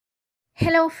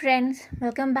Hello friends,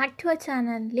 welcome back to our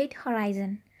channel Lit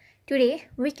Horizon. Today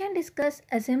we can discuss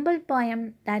a simple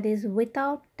poem that is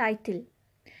without title,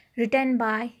 written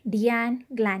by Diane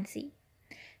Glancy.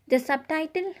 The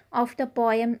subtitle of the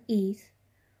poem is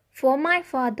For My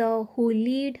Father Who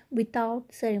Lived Without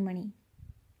Ceremony.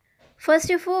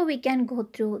 First of all, we can go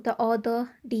through the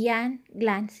author Diane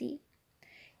Glancy.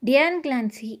 Diane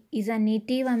Glancy is a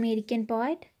Native American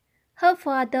poet. Her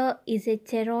father is a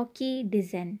Cherokee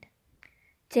descent.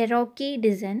 Cherokee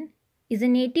descent is a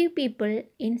native people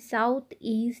in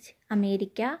Southeast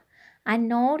America and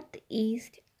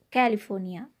Northeast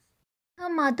California. Her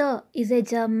mother is a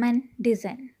German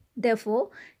descent.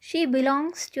 Therefore, she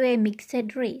belongs to a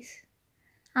mixed race.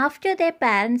 After their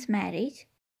parents' marriage,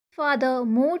 father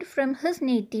moved from his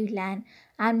native land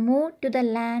and moved to the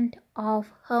land of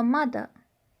her mother.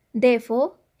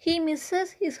 Therefore, he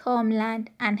misses his homeland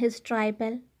and his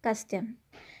tribal custom,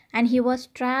 and he was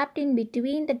trapped in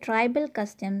between the tribal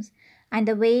customs and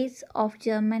the ways of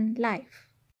German life.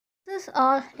 This is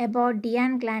all about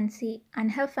Diane Glancy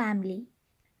and her family.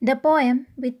 The poem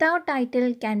without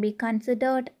title can be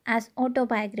considered as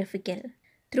autobiographical.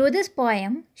 Through this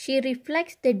poem, she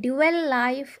reflects the dual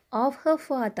life of her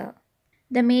father.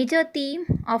 The major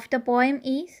theme of the poem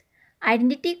is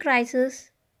identity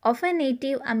crisis of a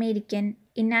Native American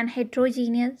in an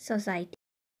heterogeneous society.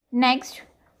 Next,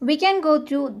 we can go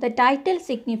through the title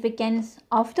significance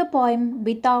of the poem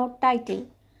without title.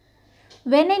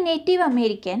 When a Native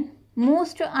American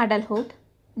moves to adulthood,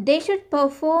 they should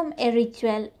perform a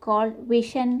ritual called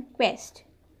Vision Quest.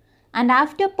 And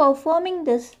after performing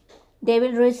this, they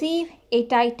will receive a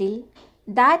title.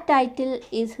 That title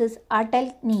is his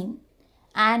adult name,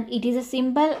 and it is a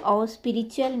symbol of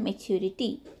spiritual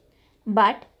maturity.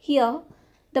 But here,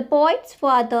 the poet's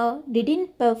father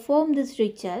didn't perform this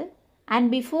ritual, and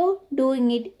before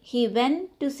doing it, he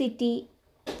went to city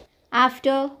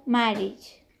after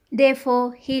marriage.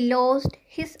 Therefore, he lost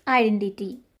his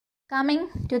identity. Coming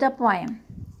to the poem.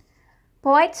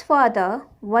 Poet's father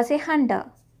was a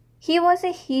hunter. He was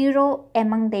a hero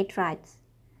among their tribes.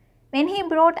 When he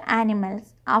brought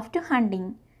animals after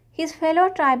hunting, his fellow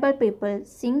tribal people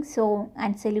sing song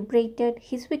and celebrated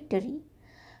his victory.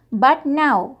 But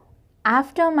now,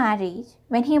 after marriage,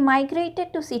 when he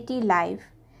migrated to city life,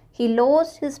 he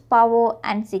lost his power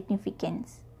and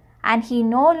significance, and he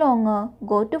no longer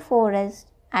go to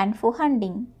forest and for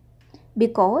hunting,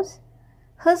 because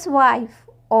his wife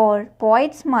or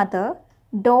poet's mother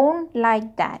don't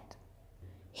like that.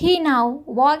 He now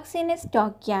works in a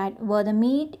stockyard where the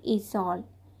meat is sold.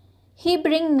 He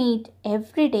bring meat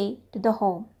every day to the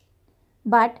home.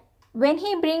 But when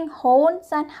he bring horns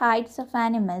and hides of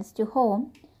animals to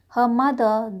home, her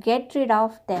mother get rid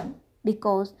of them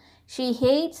because she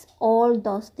hates all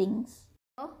those things.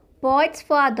 The poet's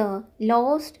father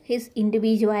lost his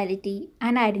individuality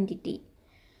and identity.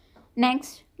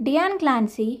 Next, Diane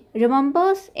Glancy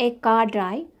remembers a car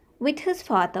drive with his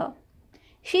father.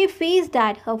 She feels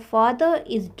that her father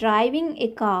is driving a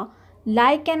car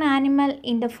like an animal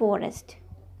in the forest,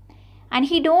 and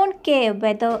he don't care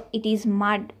whether it is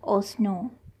mud or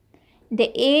snow.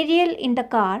 The aerial in the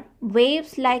car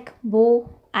waves like bow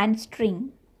and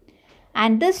string,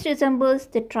 and this resembles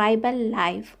the tribal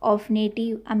life of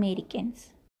Native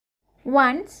Americans.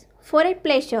 Once, for a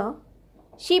pleasure,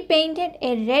 she painted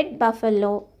a red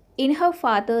buffalo in her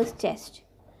father's chest,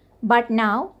 but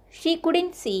now she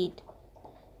couldn't see it.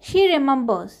 She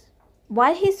remembers,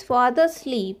 while his father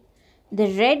sleeps,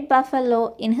 the red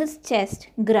buffalo in his chest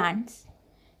grunts.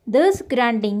 This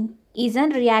grunting is a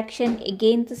reaction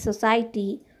against the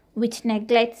society which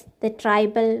neglects the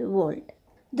tribal world.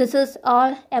 This is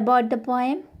all about the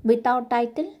poem without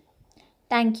title.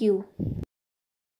 Thank you.